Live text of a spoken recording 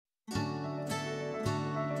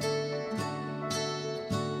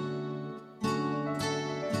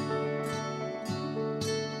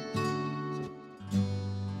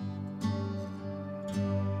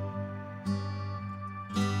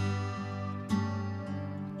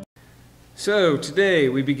So today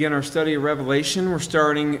we begin our study of Revelation. We're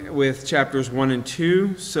starting with chapters 1 and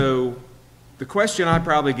 2. So the question I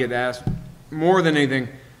probably get asked more than anything,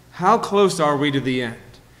 how close are we to the end?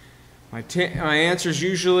 My answer is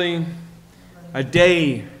usually a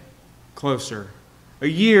day closer, a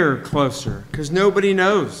year closer, because nobody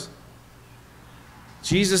knows.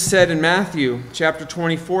 Jesus said in Matthew chapter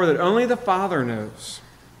 24 that only the Father knows.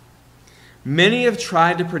 Many have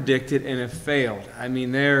tried to predict it and have failed. I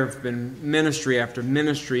mean, there have been ministry after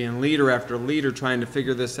ministry and leader after leader trying to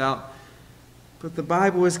figure this out. But the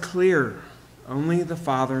Bible is clear. Only the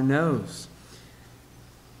Father knows.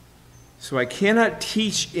 So I cannot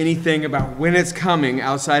teach anything about when it's coming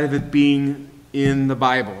outside of it being in the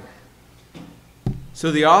Bible.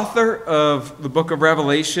 So the author of the book of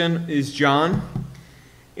Revelation is John.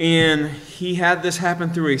 And he had this happen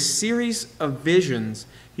through a series of visions.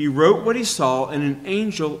 He wrote what he saw, and an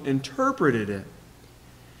angel interpreted it.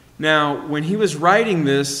 Now, when he was writing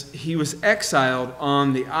this, he was exiled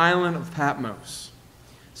on the island of Patmos.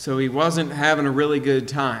 So he wasn't having a really good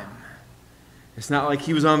time. It's not like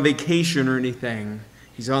he was on vacation or anything.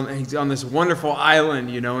 He's on this wonderful island,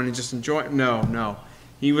 and he just enjoyed. No.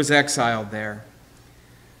 He was exiled there.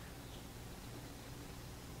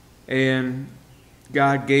 And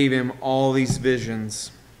God gave him all these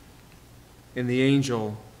visions and the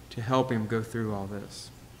angel to help him go through all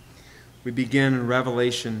this. We begin in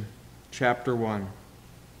Revelation chapter 1.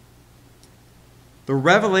 The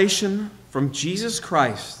revelation from Jesus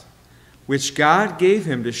Christ, which God gave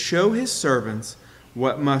him to show his servants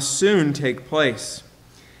what must soon take place.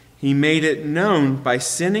 He made it known by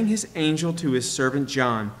sending his angel to his servant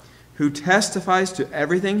John, who testifies to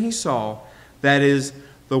everything he saw, that is,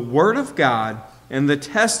 the word of God and the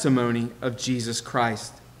testimony of Jesus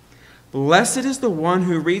Christ. Blessed is the one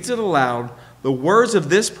who reads it aloud, the words of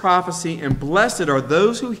this prophecy, and blessed are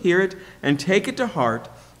those who hear it and take it to heart,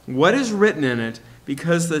 what is written in it,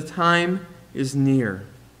 because the time is near.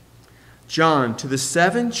 John, to the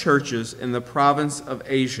 7 churches in the province of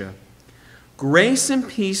Asia. Grace and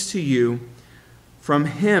peace to you from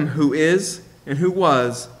him who is, and who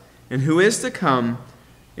was, and who is to come,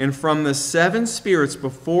 and from the 7 spirits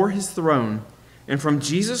before his throne, and from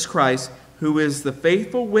Jesus Christ, who is the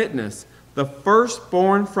faithful witness, the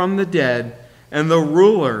firstborn from the dead, and the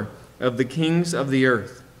ruler of the kings of the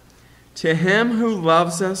earth. To him who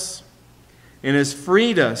loves us and has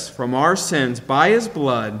freed us from our sins by his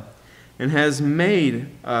blood, and has made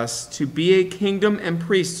us to be a kingdom and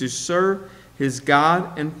priests to serve his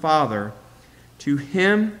God and Father, to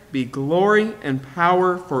him be glory and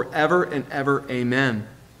power forever and ever. Amen.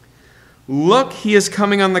 Look, he is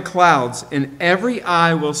coming on the clouds, and every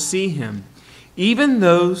eye will see him, even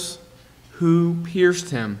those who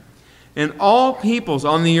pierced him. And all peoples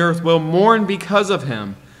on the earth will mourn because of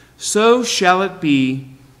him. So shall it be.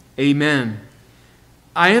 Amen.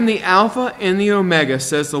 I am the Alpha and the Omega,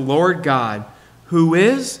 says the Lord God, who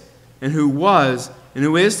is, and who was, and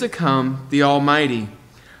who is to come, the Almighty.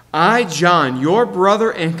 I, John, your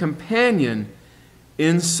brother and companion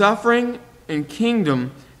in suffering and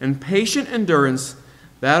kingdom and patient endurance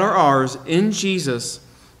that are ours in Jesus,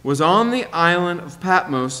 was on the island of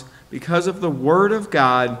Patmos because of the word of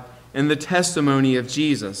God and the testimony of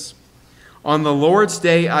Jesus. On the Lord's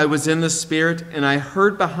day I was in the Spirit, and I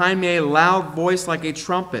heard behind me a loud voice like a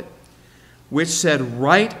trumpet, which said,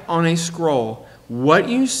 Write on a scroll what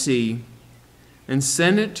you see, and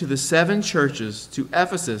send it to the 7 churches, to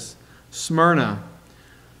Ephesus, Smyrna,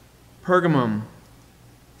 Pergamum,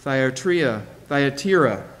 Thyatira,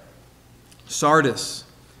 Sardis,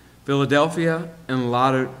 Philadelphia, and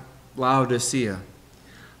Laodicea.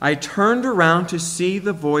 I turned around to see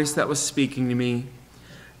the voice that was speaking to me,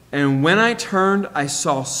 and when I turned, I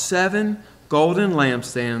saw 7 golden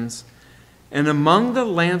lampstands, and among the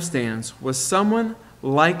lampstands was someone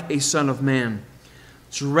like a son of man,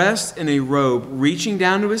 dressed in a robe reaching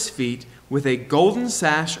down to his feet, with a golden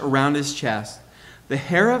sash around his chest. The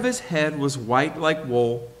hair of his head was white like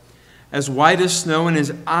wool, as white as snow, and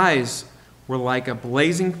his eyes were like a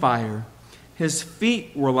blazing fire. His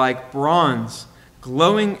feet were like bronze,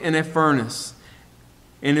 glowing in a furnace,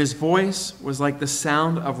 and his voice was like the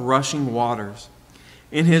sound of rushing waters.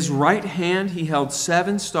 In his right hand he held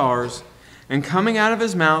 7 stars, and coming out of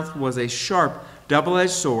his mouth was a sharp,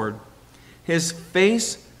 double-edged sword. His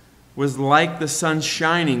face was like the sun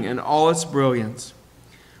shining in all its brilliance.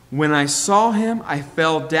 When I saw him, I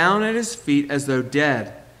fell down at his feet as though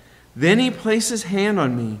dead. Then he placed his hand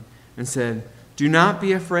on me and said, Do not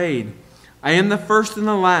be afraid. I am the first and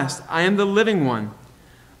the last. I am the living one.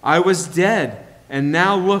 I was dead, and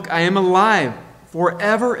now look, I am alive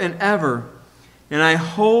forever and ever, and I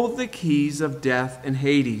hold the keys of death and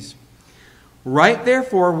Hades. Write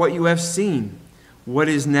therefore what you have seen, what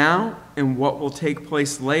is now and what will take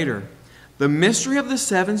place later. The mystery of the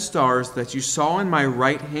 7 stars that you saw in my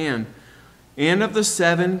right hand and of the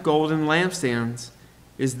 7 golden lampstands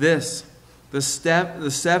is this. The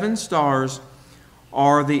 7 stars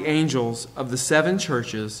are the angels of the 7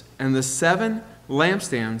 churches, and the 7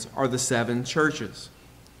 lampstands are the 7 churches.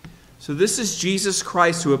 So this is Jesus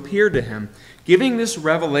Christ who appeared to him, giving this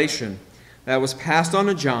revelation that was passed on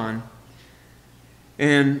to John.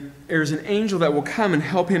 And there's an angel that will come and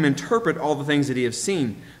help him interpret all the things that he has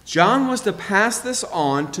seen. John was to pass this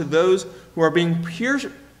on to those who are being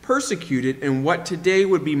persecuted in what today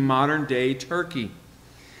would be modern-day Turkey.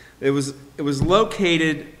 It was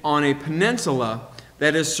located on a peninsula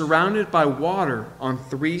that is surrounded by water on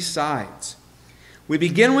 3 sides. We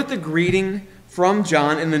begin with the greeting from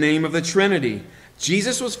John in the name of the Trinity.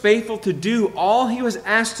 Jesus was faithful to do all he was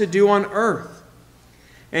asked to do on earth.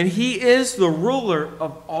 And he is the ruler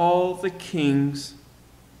of all the kings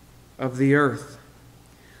of the earth.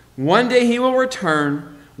 One day he will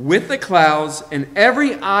return with the clouds, and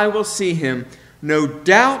every eye will see him. No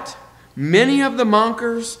doubt many of the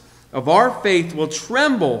mockers of our faith will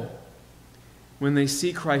tremble when they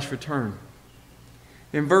see Christ return.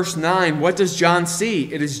 In verse 9, what does John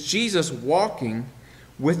see? It is Jesus walking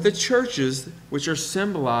with the churches, which are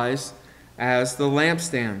symbolized as the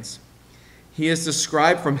lampstands. He is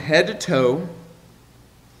described from head to toe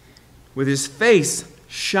with his face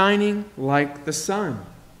shining like the sun.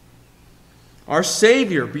 Our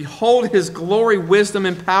Savior, behold his glory, wisdom,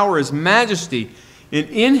 and power, his majesty. And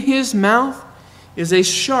in his mouth is a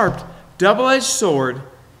sharp, double-edged sword,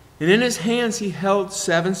 and in his hands he held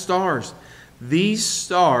 7 stars. These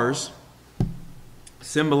stars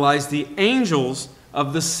symbolize the angels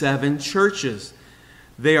of the 7 churches.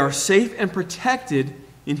 They are safe and protected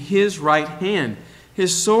in his right hand.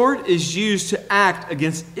 His sword is used to act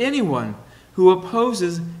against anyone who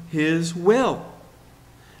opposes his will.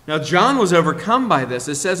 Now, John was overcome by this.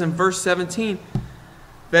 It says in verse 17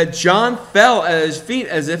 that John fell at his feet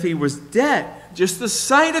as if he was dead. Just the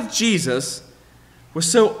sight of Jesus was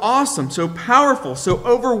so awesome, so powerful, so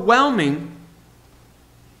overwhelming.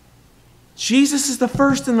 Jesus is the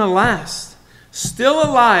first and the last, still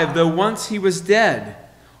alive, though once he was dead.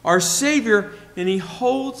 Our Savior, and he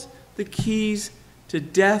holds the keys to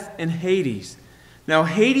death and Hades. Now,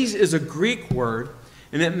 Hades is a Greek word,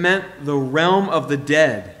 and it meant the realm of the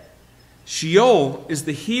dead. Sheol is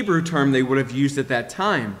the Hebrew term they would have used at that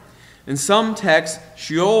time. In some texts,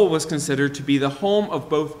 Sheol was considered to be the home of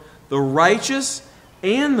both the righteous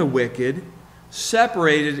and the wicked,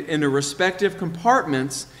 separated into respective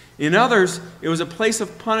compartments. In others, it was a place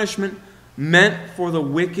of punishment meant for the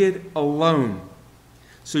wicked alone.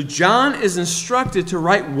 So John is instructed to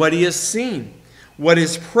write what he has seen, what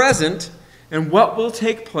is present, and what will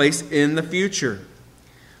take place in the future.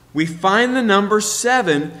 We find the number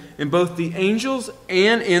 7 in both the angels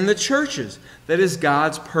and in the churches. That is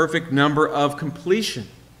God's perfect number of completion.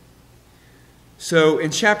 So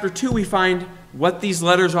in chapter 2, we find what these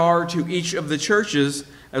letters are to each of the churches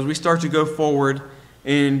as we start to go forward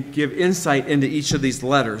and give insight into each of these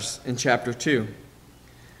letters in chapter 2.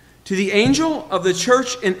 To the angel of the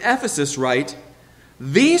church in Ephesus write,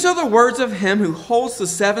 "These are the words of him who holds the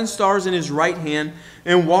 7 stars in his right hand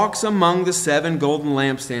and walks among the 7 golden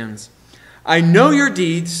lampstands. I know your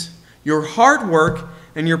deeds, your hard work,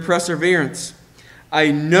 and your perseverance. I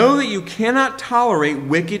know that you cannot tolerate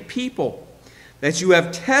wicked people, that you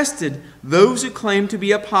have tested those who claim to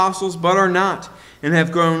be apostles but are not, and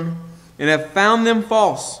have found them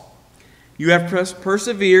false. You have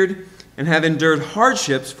persevered and have endured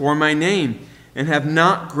hardships for my name, and have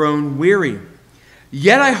not grown weary.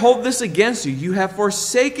 Yet I hold this against you. You have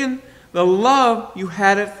forsaken the love you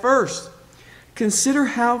had at first. Consider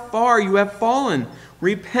how far you have fallen.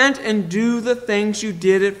 Repent and do the things you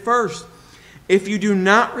did at first. If you do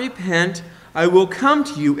not repent, I will come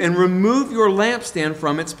to you and remove your lampstand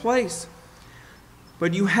from its place.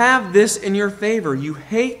 But you have this in your favor. You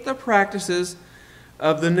hate the practices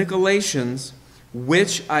of the Nicolaitans,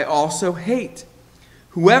 which I also hate.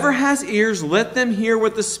 Whoever has ears, let them hear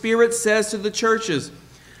what the Spirit says to the churches.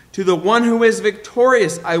 To the one who is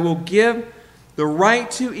victorious, I will give the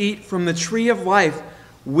right to eat from the tree of life,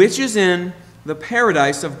 which is in the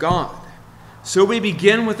paradise of God." So we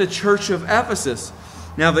begin with the church of Ephesus.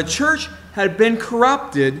 Now, the church had been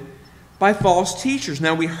corrupted by false teachers.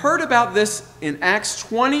 Now, we heard about this in Acts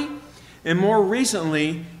 20 and more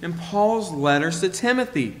recently in Paul's letters to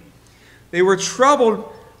Timothy. They were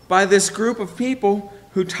troubled by this group of people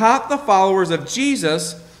who taught the followers of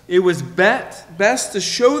Jesus it was best to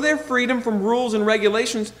show their freedom from rules and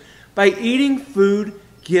regulations by eating food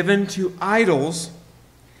given to idols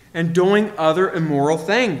and doing other immoral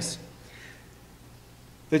things.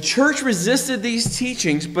 The church resisted these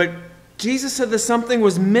teachings, but Jesus said that something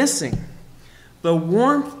was missing: the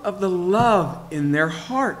warmth of the love in their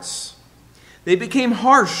hearts. They became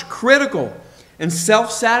harsh, critical, and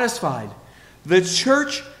self-satisfied. The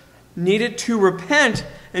church needed to repent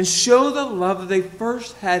and show the love that they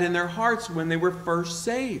first had in their hearts when they were first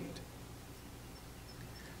saved.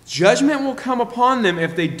 Judgment will come upon them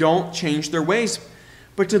if they don't change their ways.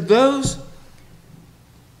 But to those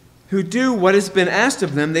who do what has been asked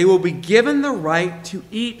of them, they will be given the right to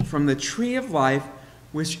eat from the tree of life,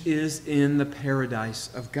 which is in the paradise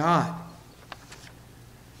of God.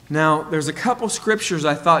 Now, there's a couple scriptures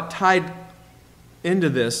I thought tied into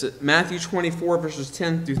this. Matthew 24, verses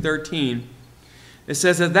 10 through 13. It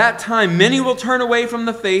says, "At that time many will turn away from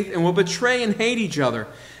the faith and will betray and hate each other.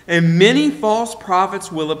 And many false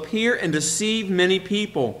prophets will appear and deceive many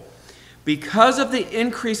people. Because of the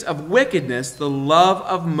increase of wickedness, the love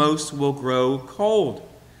of most will grow cold.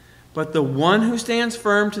 But the one who stands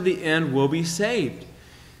firm to the end will be saved."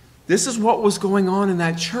 This is what was going on in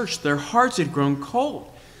that church. Their hearts had grown cold.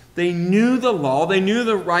 They knew the law, they knew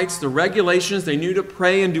the rights, the regulations, they knew to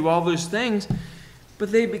pray and do all those things,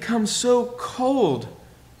 but they become so cold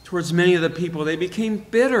towards many of the people. They became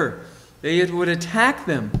bitter. They would attack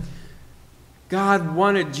them. God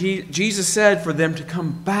wanted, Jesus said, for them to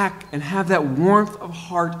come back and have that warmth of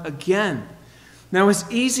heart again. Now, it's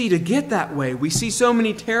easy to get that way. We see so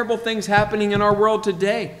many terrible things happening in our world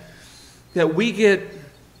today that we get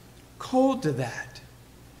cold to that.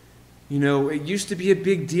 You know, it used to be a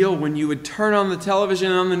big deal when you would turn on the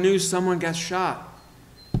television and on the news, someone got shot.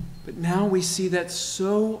 But now we see that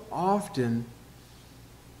so often,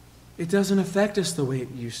 it doesn't affect us the way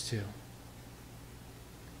it used to.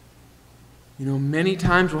 You know, many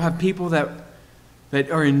times we'll have people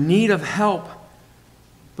that are in need of help,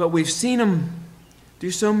 but we've seen them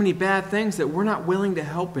do so many bad things that we're not willing to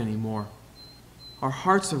help anymore. Our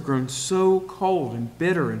hearts have grown so cold and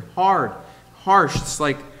bitter and hard, harsh. It's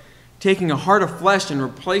like taking a heart of flesh and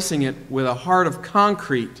replacing it with a heart of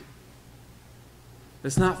concrete.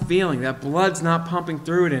 It's not feeling, that blood's not pumping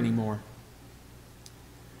through it anymore.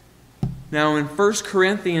 Now in 1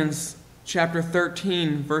 Corinthians chapter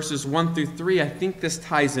 13, verses 1 through 3, I think this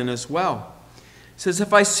ties in as well. It says,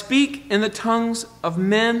 "If I speak in the tongues of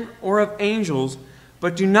men or of angels,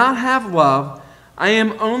 but do not have love, I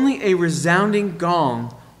am only a resounding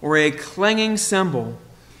gong or a clanging cymbal.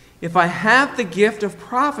 If I have the gift of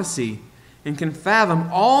prophecy and can fathom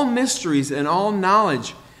all mysteries and all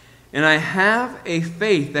knowledge, and I have a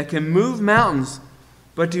faith that can move mountains,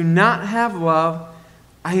 but do not have love,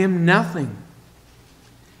 I am nothing.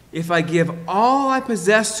 If I give all I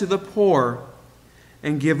possess to the poor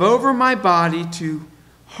and give over my body to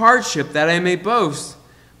hardship that I may boast,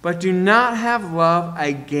 but do not have love,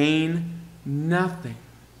 I gain nothing."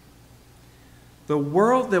 The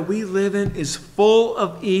world that we live in is full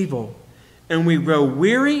of evil, and we grow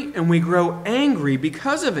weary and we grow angry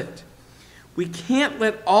because of it. We can't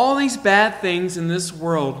let all these bad things in this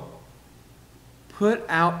world put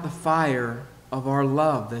out the fire of our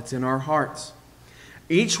love that's in our hearts.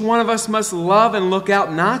 Each one of us must love and look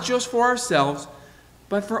out not just for ourselves,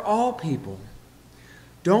 but for all people.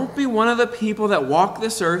 Don't be one of the people that walk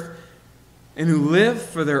this earth and who live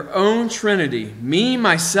for their own trinity, me,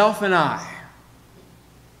 myself, and I.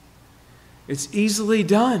 It's easily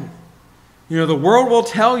done. You know, the world will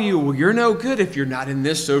tell you, well, you're no good if you're not in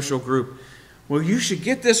this social group. Well, you should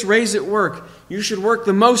get this raise at work. You should work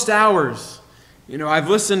the most hours. You know, I've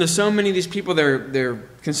listened to so many of these people, they're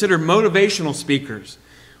considered motivational speakers.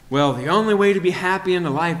 Well, the only way to be happy in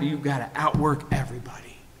life, you've got to outwork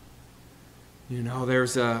everybody. You know,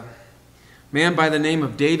 there's a man by the name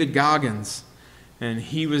of David Goggins, and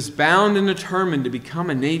he was bound and determined to become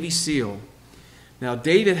a Navy SEAL. Now,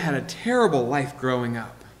 David had a terrible life growing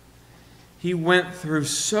up. He went through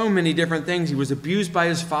so many different things. He was abused by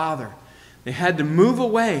his father. They had to move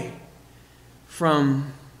away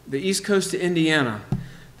from the East Coast to Indiana.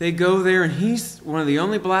 They go there, and he's one of the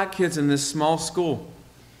only black kids in this small school,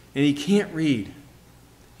 and he can't read.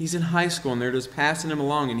 He's in high school, and they're just passing him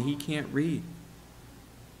along, and he can't read.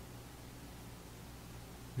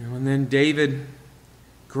 You know, and then David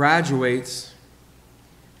graduates,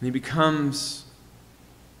 and he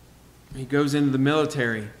goes into the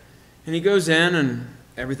military. And he goes in, and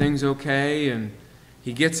everything's okay, and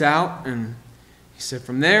he gets out, and he said,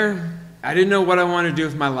 from there, I didn't know what I wanted to do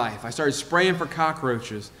with my life. I started spraying for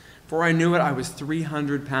cockroaches. Before I knew it, I was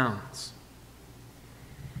 300 pounds.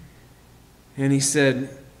 And he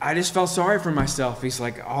said, I just felt sorry for myself. He's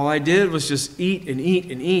like, all I did was just eat and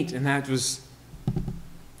eat and eat, and that was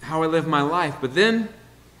how I lived my life. But then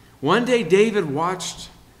one day David watched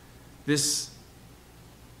this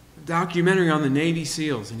documentary on the Navy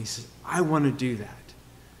SEALs, and he said, I want to do that.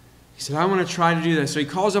 He said, I want to try to do that. So he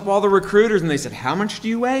calls up all the recruiters, and they said, how much do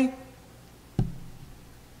you weigh?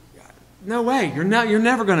 No way. You're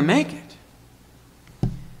never going to make it.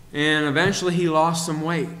 And eventually he lost some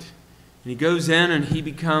weight. And he goes in and he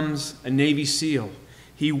becomes a Navy SEAL.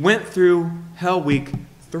 He went through Hell Week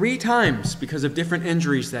 3 times because of different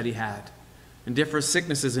injuries that he had and different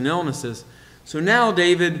sicknesses and illnesses. So now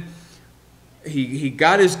David, he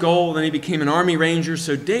got his goal, then he became an Army Ranger.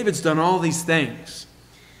 So David's done all these things.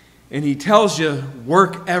 And he tells you,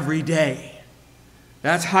 work every day.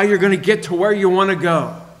 That's how you're going to get to where you want to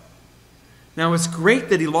go. Now, it's great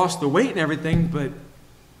that he lost the weight and everything, but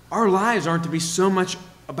our lives aren't to be so much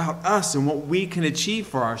about us and what we can achieve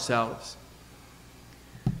for ourselves.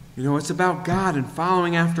 You know, it's about God and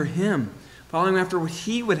following after Him, following after what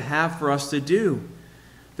He would have for us to do.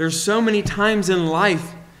 There's so many times in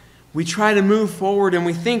life we try to move forward and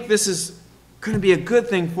we think this is going to be a good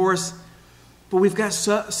thing for us, but we've got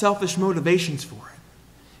selfish motivations for it.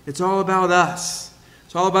 It's all about us.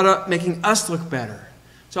 It's all about making us look better.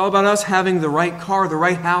 It's all about us having the right car, the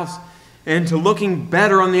right house, and to looking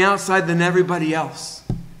better on the outside than everybody else.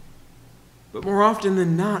 But more often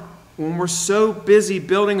than not, when we're so busy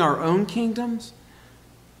building our own kingdoms,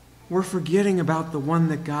 we're forgetting about the one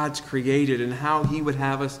that God's created and how He would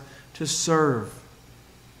have us to serve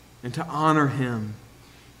and to honor Him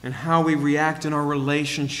and how we react in our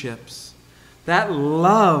relationships. That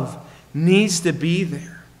love needs to be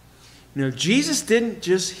there. You know, Jesus didn't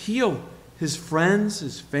just heal His friends,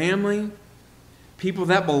 His family, people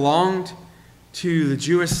that belonged to the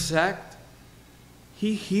Jewish sect.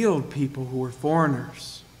 He healed people who were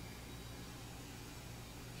foreigners.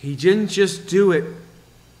 He didn't just do it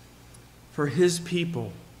for His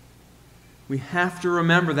people. We have to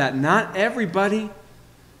remember that not everybody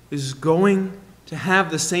is going to have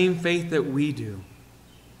the same faith that we do.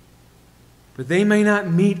 But they may not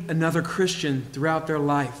meet another Christian throughout their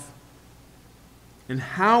life. And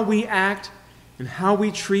how we act and how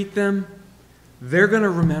we treat them, they're going to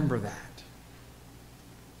remember that.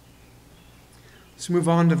 Let's move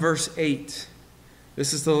on to verse 8.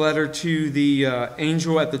 This is the letter to the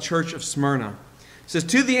angel at the church of Smyrna. It says,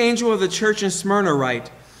 to the angel of the church in Smyrna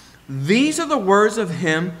write, these are the words of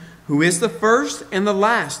Him who is the first and the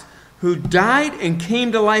last, who died and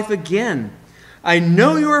came to life again. I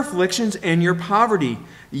know your afflictions and your poverty,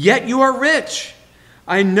 yet you are rich.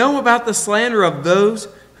 I know about the slander of those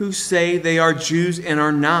who say they are Jews and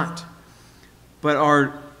are not, but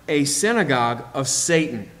are a synagogue of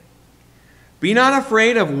Satan. Be not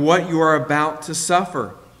afraid of what you are about to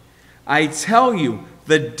suffer. I tell you,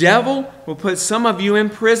 the devil will put some of you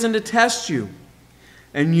in prison to test you,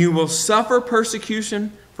 and you will suffer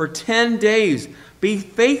persecution for 10 days. Be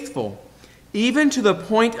faithful, even to the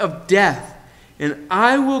point of death, and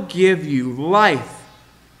I will give you life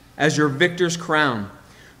as your victor's crown.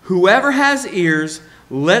 Whoever has ears,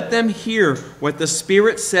 let them hear what the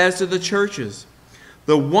Spirit says to the churches.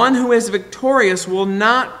 The one who is victorious will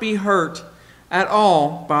not be hurt at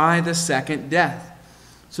all by the second death.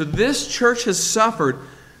 So this church has suffered.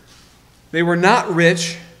 They were not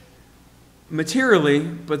rich materially,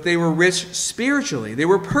 but they were rich spiritually. They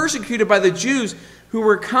were persecuted by the Jews who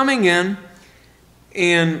were coming in,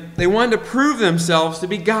 and they wanted to prove themselves to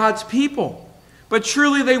be God's people. But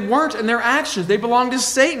truly they weren't in their actions. They belonged to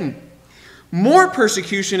Satan. More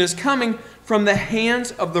persecution is coming from the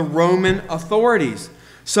hands of the Roman authorities.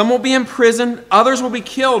 Some will be imprisoned, others will be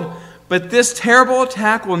killed, but this terrible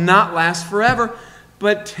attack will not last forever,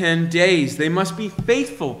 but 10 days. They must be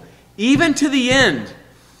faithful, even to the end.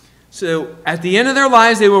 So at the end of their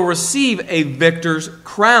lives, they will receive a victor's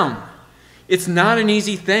crown. It's not an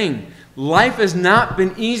easy thing. Life has not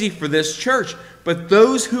been easy for this church, but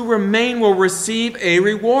those who remain will receive a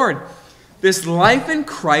reward. This life in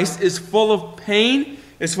Christ is full of pain,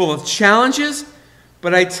 it's full of challenges,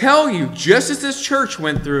 but I tell you, just as this church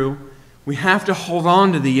went through, we have to hold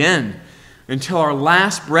on to the end until our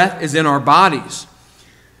last breath is in our bodies.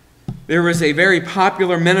 There was a very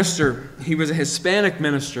popular minister. He was a Hispanic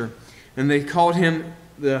minister, and they called him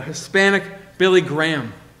the Hispanic Billy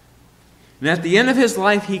Graham. And at the end of his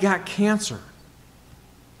life, he got cancer.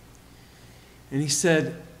 And he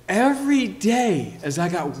said, every day as I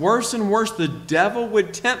got worse and worse, the devil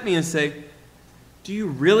would tempt me and say, do you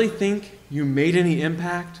really think you made any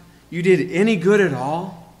impact? You did any good at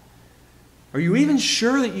all? Are you even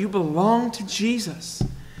sure that you belong to Jesus?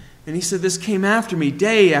 And he said, this came after me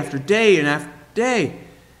day after day and after day.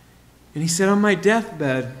 And he said, on my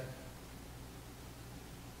deathbed,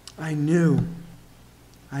 I knew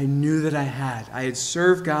that I had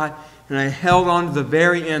served God, and I held on to the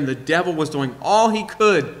very end. The devil was doing all he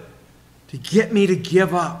could to get me to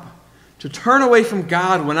give up, to turn away from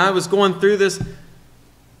God when I was going through this.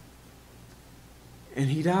 And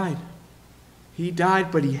he died. He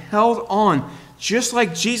died, but he held on, just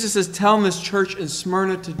like Jesus is telling this church in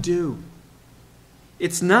Smyrna to do.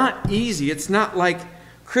 It's not easy. It's not like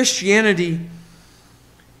Christianity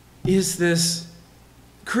is this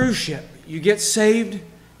cruise ship. You get saved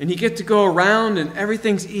and you get to go around and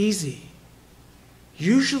everything's easy.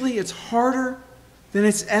 Usually it's harder than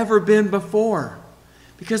it's ever been before,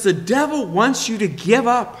 because the devil wants you to give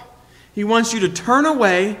up. He wants you to turn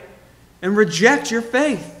away and reject your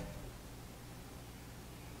faith.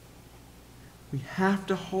 We have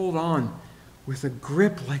to hold on with a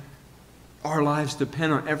grip like our lives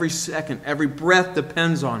depend on. Every second, every breath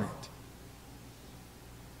depends on it.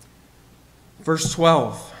 Verse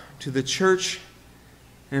 12, to the church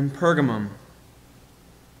in Pergamum.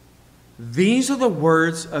 These are the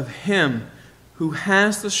words of him who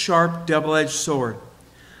has the sharp double-edged sword.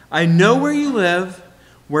 I know where you live,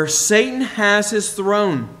 where Satan has his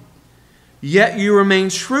throne. Yet you remain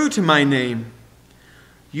true to my name.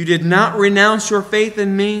 You did not renounce your faith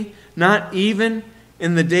in me, not even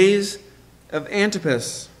in the days of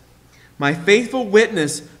Antipas, my faithful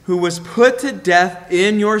witness, who was put to death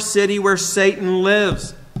in your city where Satan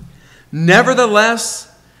lives.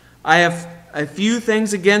 Nevertheless, I have a few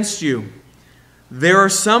things against you. There are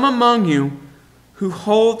some among you who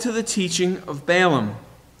hold to the teaching of Balaam,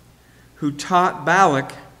 who taught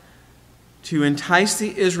Balak to entice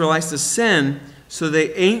the Israelites to sin, so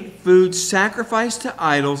they ate food sacrificed to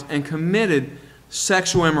idols and committed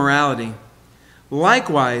sexual immorality.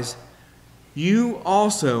 Likewise, you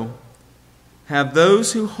also have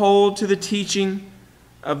those who hold to the teaching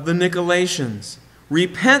of the Nicolaitans.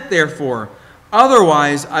 Repent, therefore,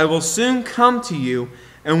 otherwise I will soon come to you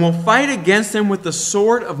and will fight against them with the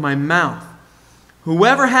sword of my mouth.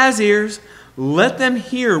 Whoever has ears, let them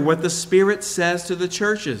hear what the Spirit says to the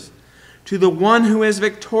churches. To the one who is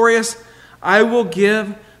victorious, I will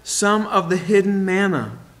give some of the hidden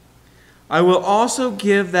manna. I will also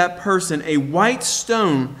give that person a white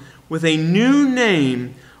stone with a new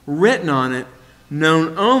name written on it,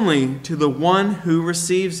 known only to the one who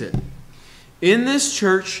receives it. In this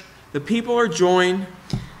church, the people are joined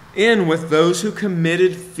in with those who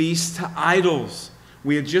committed feasts to idols.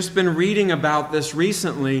 We had just been reading about this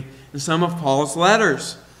recently in some of Paul's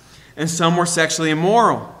letters. And some were sexually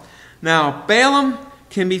immoral. Now, Balaam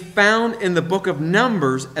can be found in the book of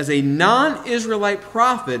Numbers as a non-Israelite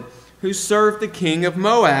prophet who served the king of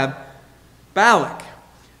Moab, Balak.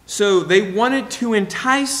 So they wanted to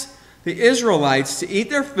entice the Israelites to eat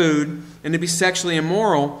their food and to be sexually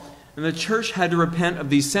immoral, and the church had to repent of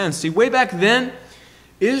these sins. See, way back then,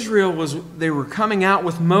 Israel they were coming out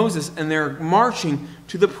with Moses and they're marching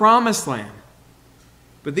to the promised land.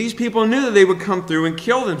 But these people knew that they would come through and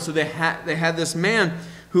kill them, so they had this man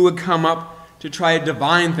who would come up to try to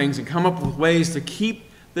divine things and come up with ways to keep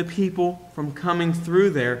the people from coming through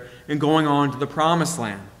there and going on to the promised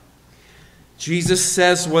land. Jesus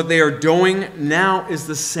says what they are doing now is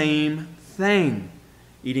the same thing.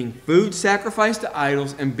 Eating food sacrificed to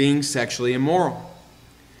idols and being sexually immoral.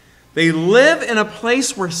 They live in a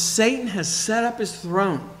place where Satan has set up his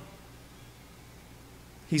throne.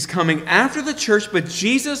 He's coming after the church, but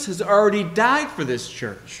Jesus has already died for this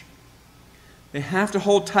church. They have to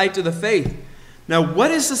hold tight to the faith. Now,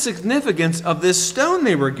 what is the significance of this stone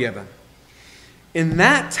they were given? In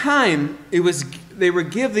that time, they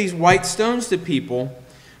would give these white stones to people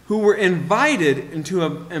who were invited into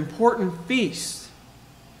an important feast.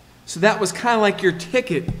 So that was kind of like your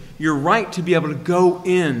ticket, your right to be able to go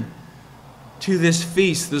in to this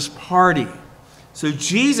feast, this party. So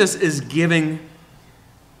Jesus is giving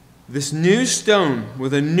this new stone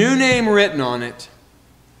with a new name written on it,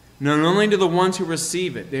 not only to the ones who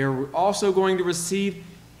receive it, they are also going to receive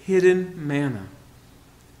hidden manna.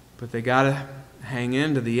 But they got to hang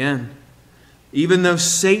in to the end. Even though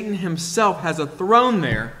Satan himself has a throne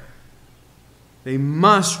there, they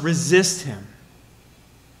must resist him.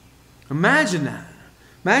 Imagine that.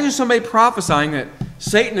 Imagine somebody prophesying that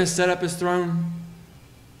Satan has set up his throne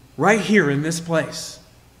right here in this place.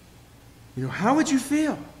 How would you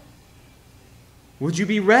feel? Would you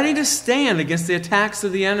be ready to stand against the attacks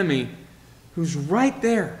of the enemy who's right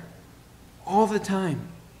there all the time?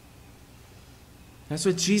 That's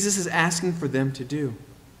what Jesus is asking for them to do.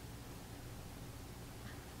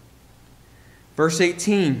 Verse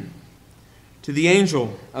 18, to the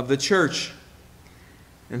angel of the church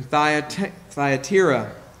in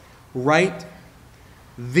Thyatira, write,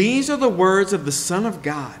 these are the words of the Son of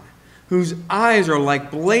God, whose eyes are like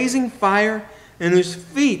blazing fire and whose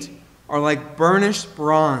feet are like burnished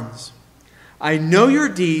bronze. I know your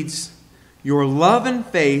deeds, your love and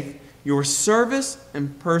faith, your service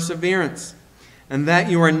and perseverance, and that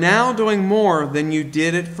you are now doing more than you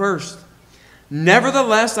did at first.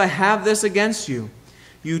 Nevertheless, I have this against you.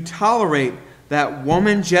 You tolerate that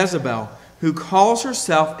woman Jezebel, who calls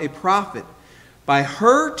herself a prophet. By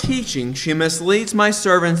her teaching, she misleads my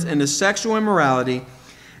servants into sexual immorality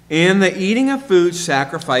and the eating of food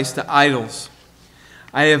sacrificed to idols.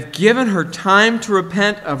 I have given her time to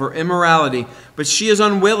repent of her immorality, but she is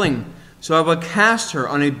unwilling. So I will cast her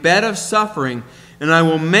on a bed of suffering, and I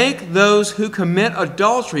will make those who commit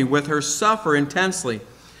adultery with her suffer intensely,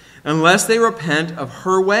 unless they repent of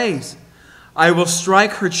her ways. I will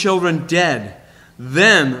strike her children dead.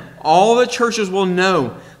 Then all the churches will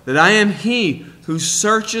know that I am He who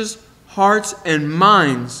searches hearts and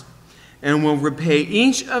minds, and will repay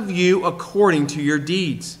each of you according to your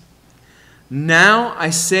deeds. Now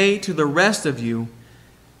I say to the rest of you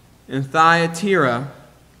in Thyatira,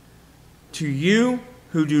 to you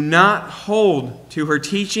who do not hold to her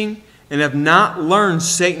teaching and have not learned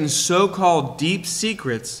Satan's so-called deep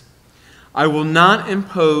secrets, I will not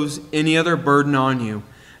impose any other burden on you,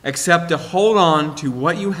 except to hold on to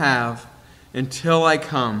what you have until I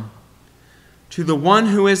come. To the one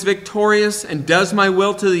who is victorious and does my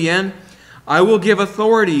will to the end, I will give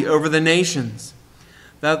authority over the nations.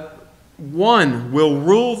 That one will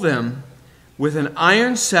rule them with an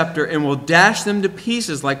iron scepter and will dash them to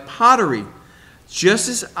pieces like pottery, just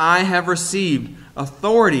as I have received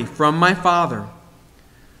authority from my Father.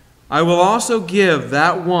 I will also give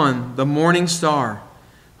that one the morning star.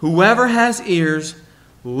 Whoever has ears,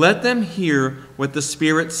 let them hear what the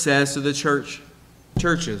Spirit says to the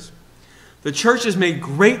churches. The church has made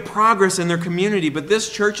great progress in their community, but this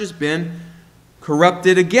church has been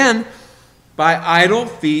corrupted again by idol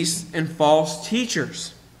feasts and false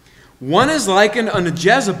teachers. One is likened unto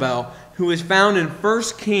Jezebel, who is found in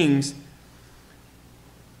 1st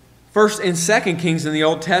and 2nd Kings in the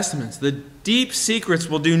Old Testaments. The deep secrets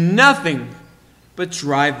will do nothing but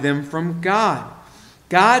drive them from God.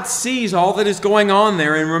 God sees all that is going on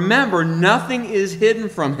there, and remember, nothing is hidden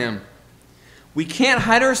from Him. We can't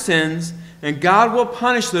hide our sins, and God will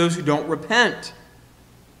punish those who don't repent.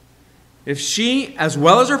 If she, as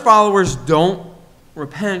well as her followers, don't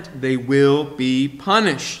repent, they will be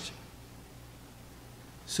punished.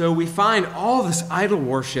 So we find all this idol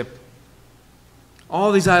worship,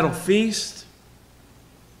 all these idol feasts,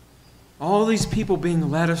 all these people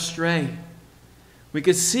being led astray. We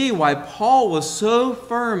could see why Paul was so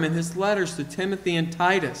firm in his letters to Timothy and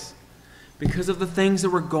Titus, because of the things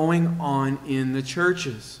that were going on in the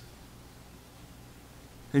churches.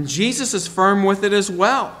 And Jesus is firm with it as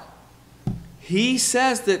well. He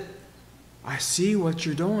says that, I see what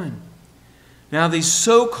you're doing. Now, these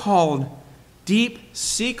so-called deep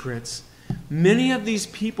secrets, many of these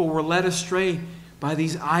people were led astray by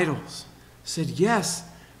these idols. Said, yes,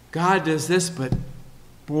 God does this, but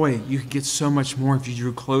boy, you could get so much more if you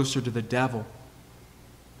drew closer to the devil.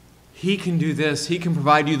 He can do this. He can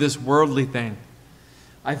provide you this worldly thing.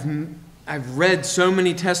 I've read so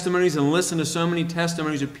many testimonies and listened to so many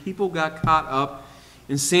testimonies of people got caught up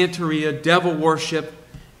in Santeria, devil worship,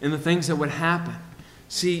 and the things that would happen.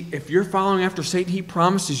 See, if you're following after Satan, he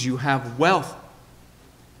promises you have wealth.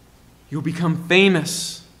 You'll become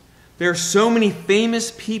famous. There are so many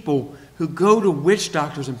famous people who go to witch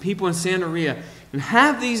doctors and people in Santeria and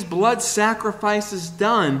have these blood sacrifices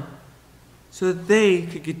done so that they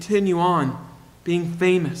could continue on being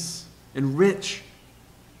famous and rich.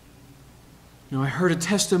 You know, I heard a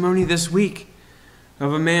testimony this week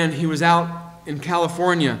of a man. He was out in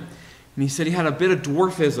California, and he said he had a bit of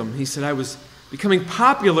dwarfism. He said, I was becoming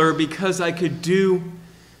popular because I could do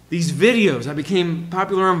these videos. I became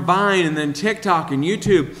popular on Vine and then TikTok and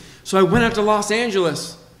YouTube. So I went out to Los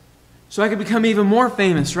Angeles so I could become even more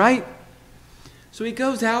famous, right? So he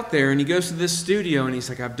goes out there and he goes to this studio and he's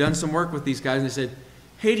like, I've done some work with these guys. And they said,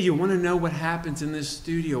 hey, do you want to know what happens in this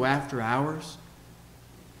studio after hours?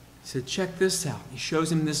 He said, check this out. He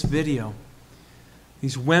shows him this video.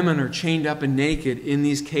 These women are chained up and naked in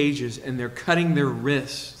these cages, and they're cutting their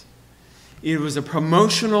wrists. It was a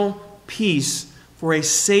promotional piece for a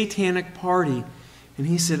satanic party. And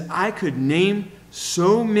he said, I could name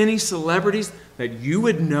so many celebrities that you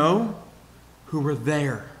would know who were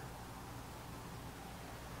there.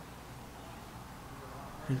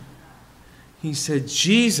 He said,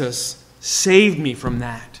 Jesus saved me from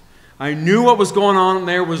that. I knew what was going on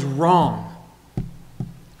there was wrong. And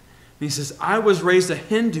he says, I was raised a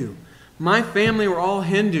Hindu. My family were all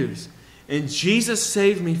Hindus. And Jesus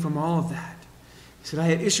saved me from all of that. He said, I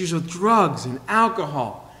had issues with drugs and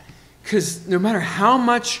alcohol. Because no matter how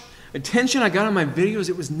much attention I got on my videos,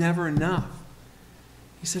 it was never enough.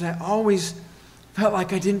 He said, I always felt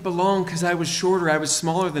like I didn't belong because I was shorter, I was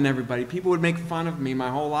smaller than everybody. People would make fun of me my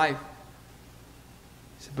whole life.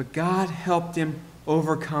 He said, but God helped him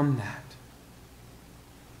overcome that.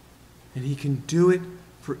 And he can do it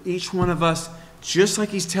for each one of us, just like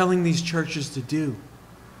he's telling these churches to do.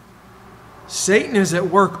 Satan is at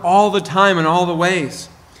work all the time in all the ways.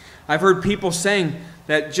 I've heard people saying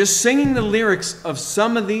that just singing the lyrics of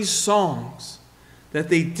some of these songs that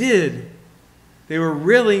they did, they were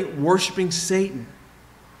really worshiping Satan.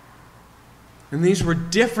 And these were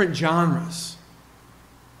different genres.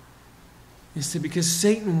 He said, because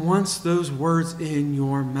Satan wants those words in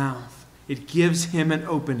your mouth. It gives him an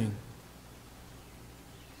opening.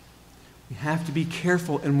 We have to be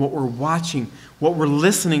careful in what we're watching, what we're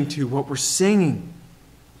listening to, what we're singing.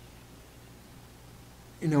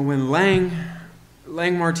 You know, when Lang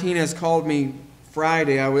Martinez called me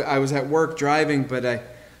Friday, I was at work driving, but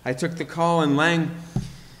I took the call, and Lang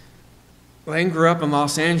grew up in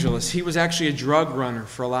Los Angeles. He was actually a drug runner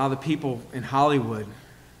for a lot of the people in Hollywood.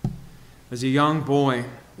 As a young boy,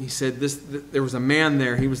 he said there was a man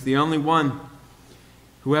there. He was the only one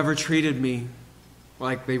who ever treated me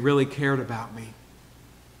like they really cared about me.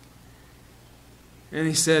 And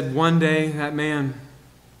he said one day that man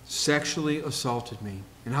sexually assaulted me.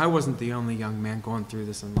 And I wasn't the only young man going through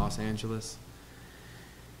this in Los Angeles.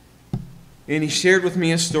 And he shared with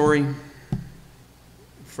me a story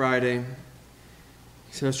Friday.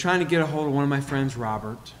 He said, I was trying to get a hold of one of my friends,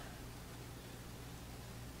 Robert.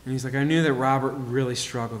 And he's like, I knew that Robert really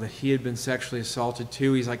struggled, that he had been sexually assaulted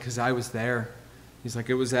too. He's like, because I was there. He's like,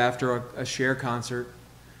 it was after a Cher concert.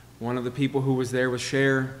 One of the people who was there with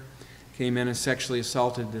Cher came in and sexually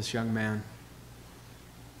assaulted this young man.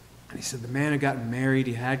 And he said the man had gotten married,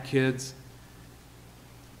 he had kids.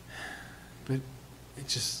 But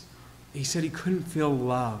he said he couldn't feel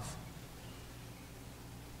love.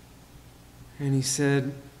 And he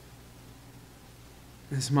said,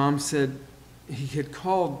 his mom said he had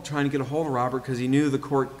called trying to get a hold of Robert because he knew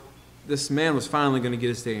this man was finally going to get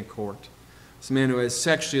his day in court. This man who had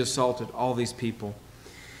sexually assaulted all these people.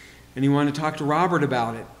 And he wanted to talk to Robert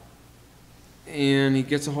about it. And he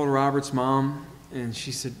gets a hold of Robert's mom, and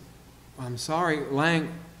she said, I'm sorry,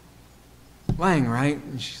 Lang, right?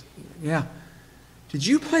 And she said, yeah. Did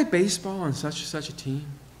you play baseball on such and such a team?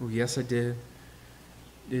 Oh, yes, I did.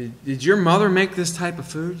 Did your mother make this type of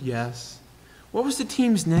food? Yes. What was the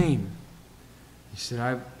team's name? He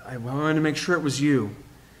said, I wanted to make sure it was you.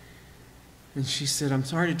 And she said, I'm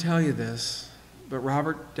sorry to tell you this, but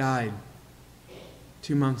Robert died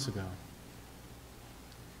 2 months ago.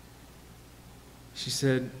 She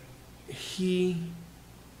said, he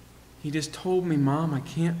just told me, Mom, I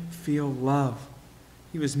can't feel love.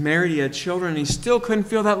 He was married, he had children, and he still couldn't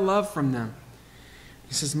feel that love from them.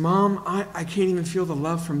 He says, Mom, I can't even feel the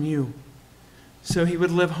love from you. So he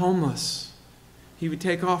would live homeless. He would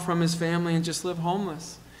take off from his family and just live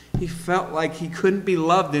homeless. He felt like he couldn't be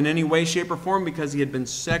loved in any way, shape, or form because he had been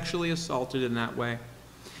sexually assaulted in that way.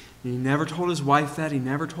 And he never told his wife that. He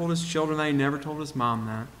never told his children that. He never told his mom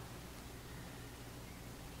that.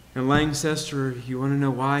 And Lang says to her, you want to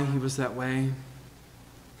know why he was that way?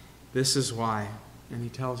 This is why. And he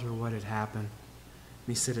tells her what had happened. And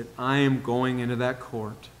he said, I am going into that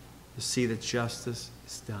court to see that justice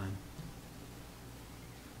is done.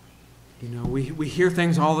 You know, we hear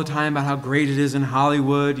things all the time about how great it is in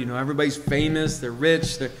Hollywood. You know, everybody's famous, they're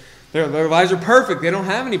rich, their lives are perfect, they don't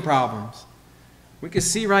have any problems. We can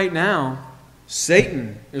see right now,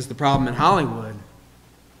 Satan is the problem in Hollywood.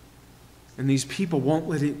 And these people won't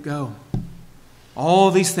let it go.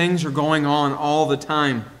 All these things are going on all the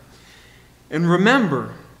time. And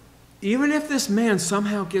remember, even if this man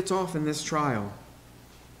somehow gets off in this trial,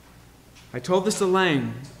 I told this to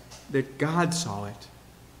Lang, that God saw it.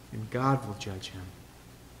 And God will judge him.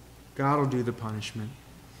 God will do the punishment.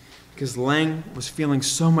 Because Lang was feeling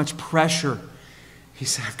so much pressure. He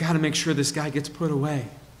said, I've got to make sure this guy gets put away.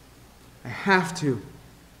 I have to.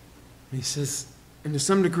 And he says, and to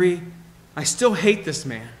some degree, I still hate this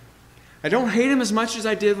man. I don't hate him as much as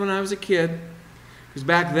I did when I was a kid. Because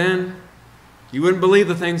back then, you wouldn't believe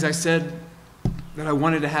the things I said that I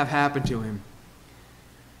wanted to have happen to him.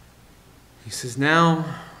 He says, now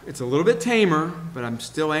it's a little bit tamer, but I'm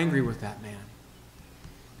still angry with that man.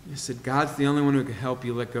 He said, God's the only one who can help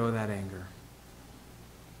you let go of that anger.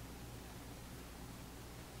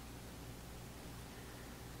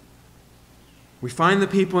 We find the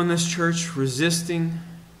people in this church resisting.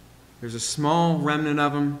 There's a small remnant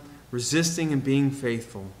of them resisting and being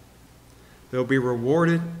faithful. They'll be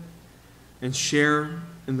rewarded and share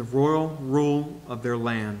in the royal rule of their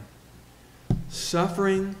land.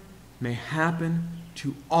 Suffering may happen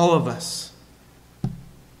to all of us.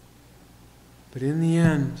 But in the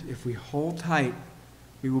end, if we hold tight,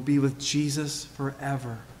 we will be with Jesus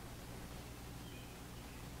forever.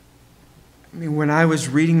 I mean, when I was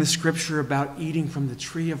reading the scripture about eating from the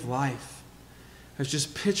tree of life, I was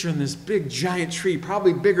just picturing this big giant tree,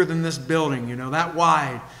 probably bigger than this building, that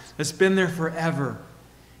wide, that's been there forever.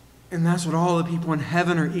 And that's what all the people in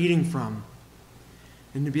heaven are eating from.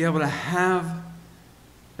 And to be able to have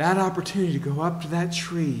that opportunity to go up to that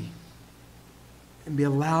tree and be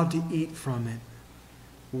allowed to eat from it,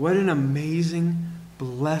 what an amazing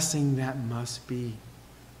blessing that must be.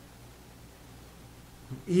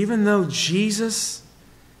 Even though Jesus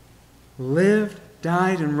lived,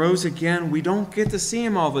 died, and rose again, we don't get to see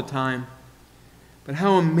him all the time. But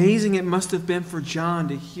how amazing it must have been for John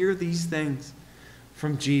to hear these things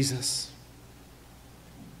from Jesus.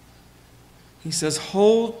 He says,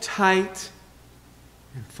 hold tight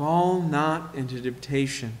and fall not into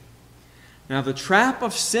temptation. Now the trap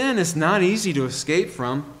of sin is not easy to escape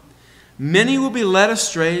from. Many will be led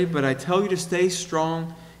astray, but I tell you to stay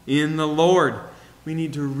strong in the Lord. We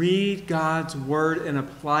need to read God's Word and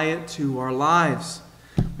apply it to our lives.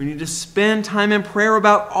 We need to spend time in prayer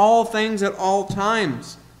about all things at all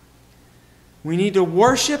times. We need to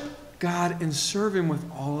worship God and serve Him with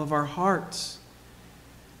all of our hearts.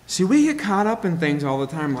 See, we get caught up in things all the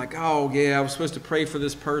time, like, oh yeah, I was supposed to pray for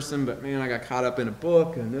this person, but man, I got caught up in a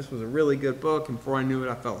book, and this was a really good book, and before I knew it,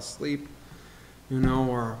 I fell asleep.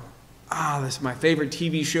 Or, my favorite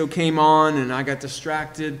TV show came on, and I got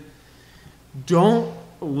distracted. Don't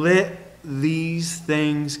let these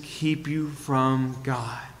things keep you from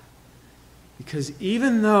God. Because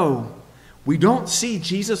even though we don't see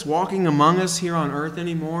Jesus walking among us here on earth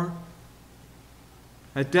anymore,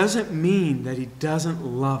 that doesn't mean that He doesn't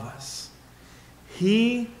love us.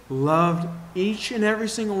 He loved each and every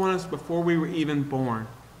single one of us before we were even born.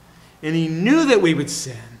 And He knew that we would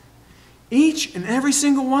sin. Each and every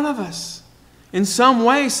single one of us. In some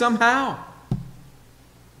way, somehow.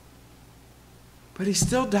 But He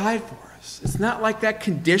still died for us. It's not like that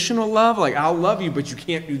conditional love, like I'll love you, but you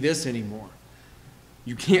can't do this anymore.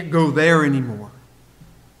 You can't go there anymore.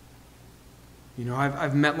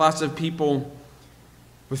 I've met lots of people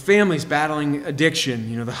with families battling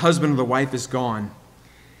addiction. The husband or the wife is gone.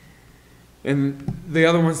 And the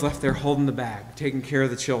other one's left there holding the bag, taking care of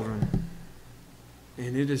the children.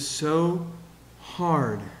 And it is so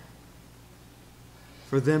hard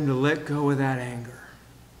for them to let go of that anger.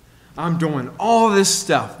 I'm doing all this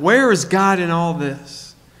stuff. Where is God in all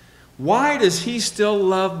this? Why does He still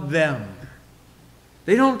love them?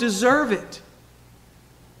 They don't deserve it.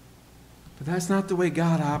 But that's not the way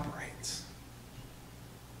God operates.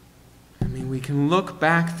 We can look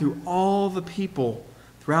back through all the people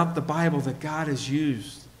throughout the Bible that God has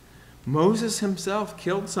used. Moses himself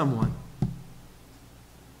killed someone.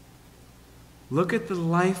 Look at the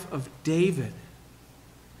life of David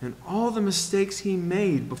and all the mistakes he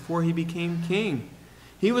made before he became king.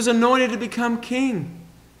 He was anointed to become king.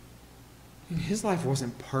 His life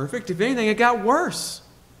wasn't perfect. If anything, it got worse.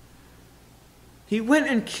 He went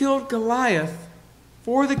and killed Goliath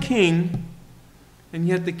for the king, and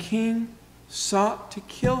yet the king sought to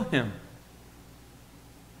kill him.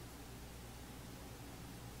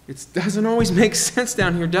 It doesn't always make sense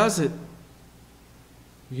down here, does it?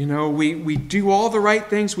 We do all the right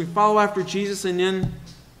things, we follow after Jesus, and then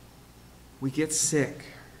we get sick,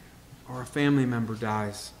 or a family member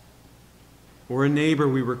dies, or a neighbor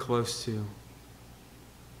we were close to,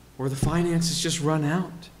 or the finances just run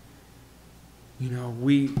out.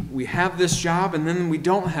 We have this job, and then we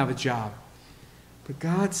don't have a job. But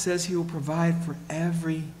God says He will provide for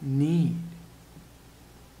every need.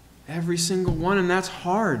 Every single one, and that's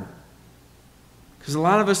hard. Because a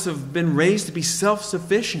lot of us have been raised to be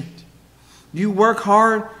self-sufficient. You work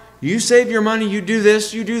hard, you save your money, you do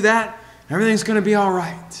this, you do that, everything's going to be all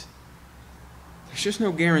right. There's just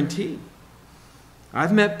no guarantee.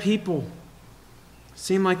 I've met people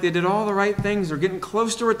seem like they did all the right things, they're getting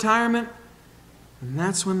close to retirement, and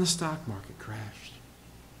that's when the stock market crashed.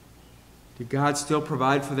 Did God still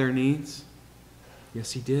provide for their needs?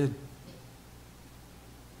 Yes, He did.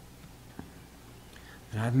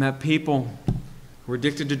 And I've met people who were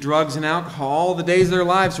addicted to drugs and alcohol all the days of their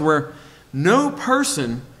lives where no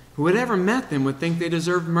person who had ever met them would think they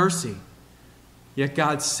deserved mercy. Yet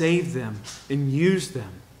God saved them and used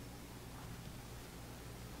them.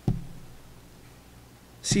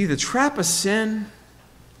 See, the trap of sin,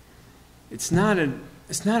 it's not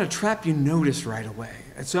a trap you notice right away.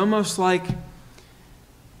 It's almost like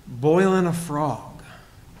boiling a frog.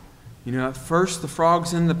 You know, at first the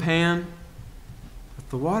frog's in the pan, but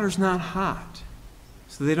the water's not hot,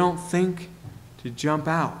 so they don't think to jump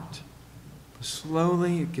out. But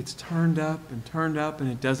slowly it gets turned up, and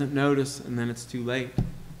it doesn't notice, and then it's too late.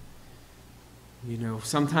 You know,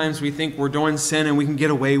 sometimes we think we're doing sin and we can get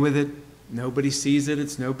away with it. Nobody sees it.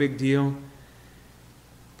 It's no big deal.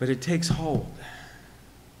 But it takes hold.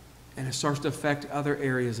 And it starts to affect other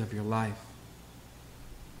areas of your life.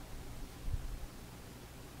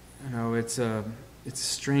 You know, it's a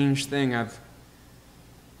strange thing. I've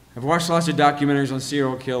watched lots of documentaries on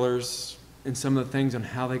serial killers and some of the things on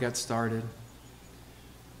how they got started.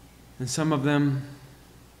 And some of them,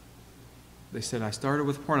 they said, I started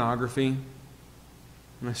with pornography,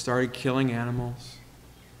 and I started killing animals.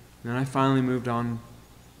 And then I finally moved on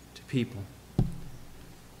to people.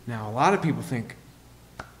 Now, a lot of people think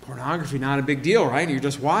pornography, not a big deal, right? You're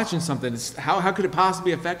just watching something. How could it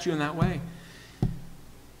possibly affect you in that way?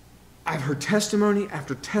 I've heard testimony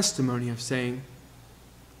after testimony of saying,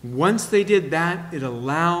 once they did that, it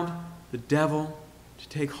allowed the devil to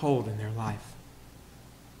take hold in their life,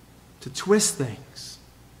 to twist things.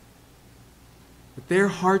 But their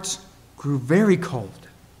hearts grew very cold.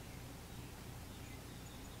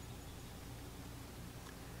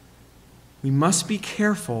 We must be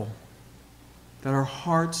careful that our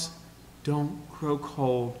hearts don't grow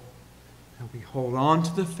cold, that we hold on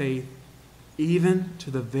to the faith even to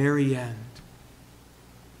the very end.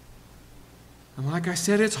 And like I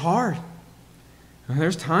said, it's hard. And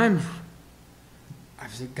there's times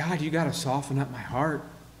I've said, God, you got to soften up my heart.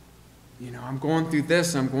 You know, I'm going through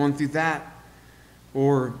this, I'm going through that.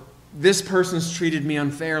 Or this person's treated me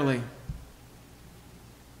unfairly.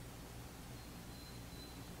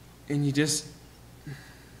 And you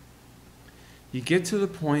get to the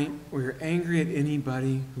point where you're angry at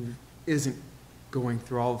anybody who isn't going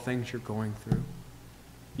through all the things you're going through.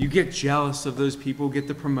 You get jealous of those people who get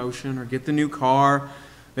the promotion or get the new car.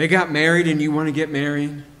 They got married and you want to get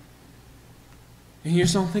married. And you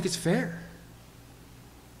just don't think it's fair.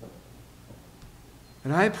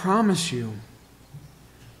 But I promise you,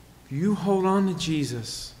 if you hold on to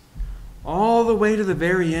Jesus all the way to the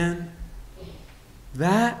very end,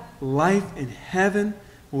 that life in heaven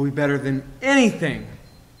will be better than anything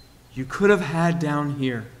you could have had down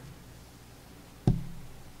here.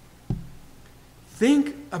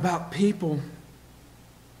 Think about people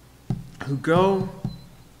who go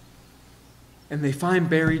and they find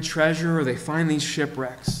buried treasure or they find these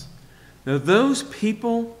shipwrecks. Now, those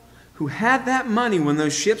people who had that money when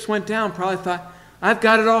those ships went down probably thought, I've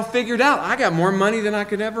got it all figured out. I got more money than I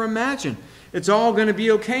could ever imagine. It's all going to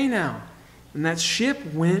be okay now. And that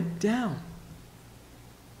ship went down.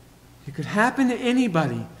 It could happen to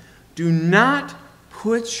anybody. Do not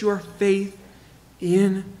put your faith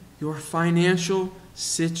in your financial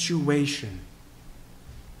situation.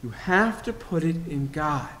 You have to put it in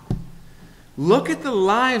God. Look at the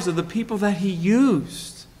lives of the people that He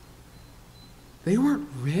used. They weren't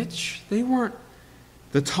rich. They weren't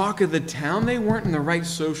the talk of the town. They weren't in the right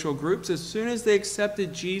social groups. As soon as they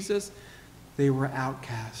accepted Jesus, they were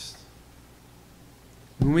outcast.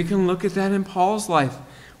 And we can look at that in Paul's life.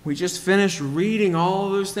 We just finished reading all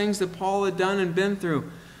of those things that Paul had done and been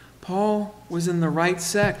through. Paul was in the right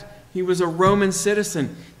sect. He was a Roman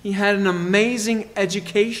citizen. He had an amazing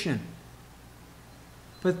education.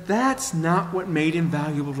 But that's not what made him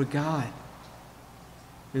valuable to God.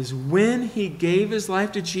 It is when he gave his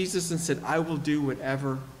life to Jesus and said, I will do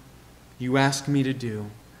whatever you ask me to do.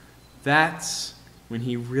 That's when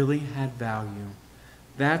he really had value.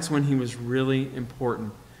 That's when he was really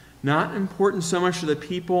important. Not important so much to the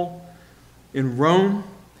people in Rome,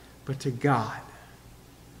 but to God.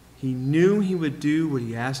 He knew he would do what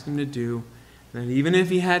he asked him to do, and that even if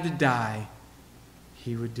he had to die,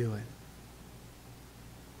 he would do it.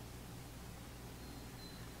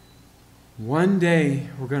 One day,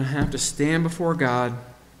 we're going to have to stand before God,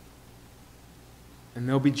 and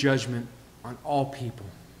there'll be judgment on all people.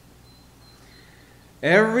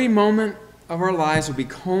 Every moment of our lives will be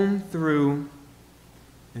combed through,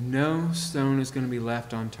 and no stone is going to be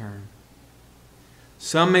left unturned.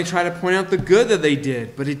 Some may try to point out the good that they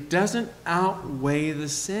did, but it doesn't outweigh the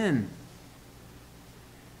sin.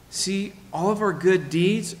 See, all of our good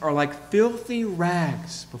deeds are like filthy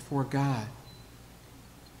rags before God.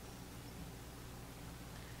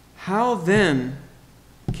 How then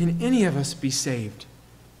can any of us be saved?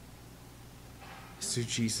 It's through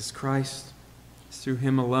Jesus Christ. It's through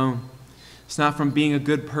Him alone. It's not from being a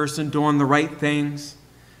good person, doing the right things.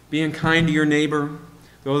 being kind to your neighbor,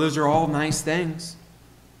 though those are all nice things.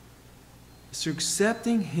 It's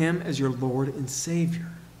accepting Him as your Lord and Savior.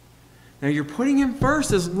 Now you're putting Him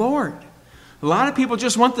first as Lord. A lot of people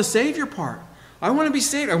just want the Savior part. I want to be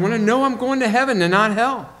saved. I want to know I'm going to heaven and not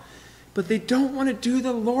hell. But they don't want to do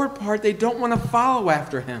the Lord part. They don't want to follow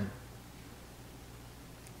after Him.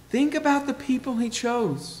 Think about the people He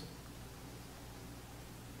chose.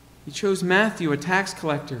 He chose Matthew, a tax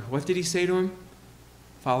collector. What did He say to him?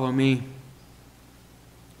 Follow me.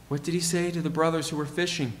 What did He say to the brothers who were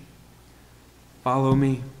fishing? Follow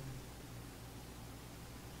me.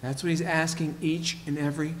 That's what He's asking each and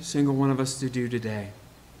every single one of us to do today.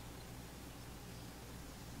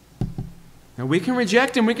 Now we can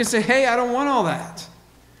reject Him. We can say, hey, I don't want all that.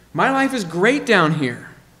 My life is great down here.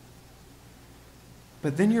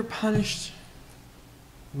 But then you're punished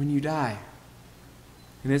when you die.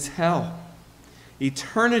 And it's hell.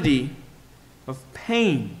 Eternity of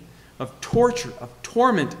pain, of torture, of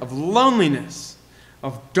torment, of loneliness,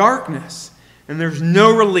 of darkness. And there's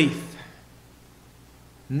no relief.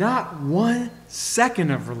 Not 1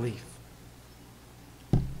 second of relief.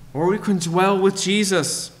 Or we can dwell with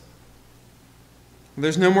Jesus.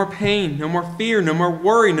 There's no more pain, no more fear, no more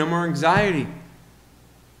worry, no more anxiety.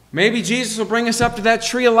 Maybe Jesus will bring us up to that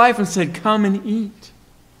tree of life and say, come and eat.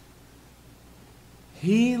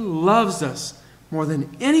 He loves us more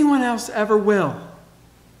than anyone else ever will.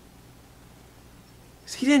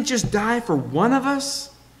 He didn't just die for one of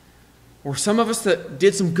us, or some of us that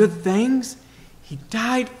did some good things. He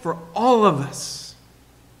died for all of us,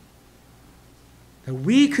 that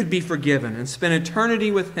we could be forgiven and spend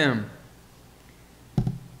eternity with Him.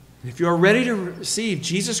 And if you are ready to receive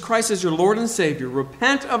Jesus Christ as your Lord and Savior,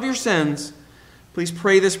 repent of your sins, please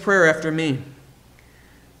pray this prayer after me.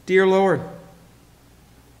 Dear Lord,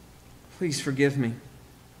 please forgive me.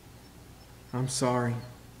 I'm sorry.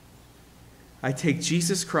 I take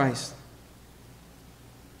Jesus Christ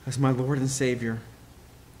as my Lord and Savior.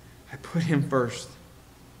 I put Him first.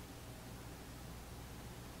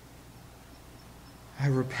 I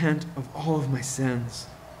repent of all of my sins.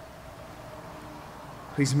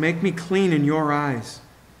 Please make me clean in your eyes.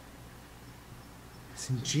 It's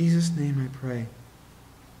in Jesus' name I pray.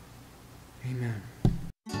 Amen.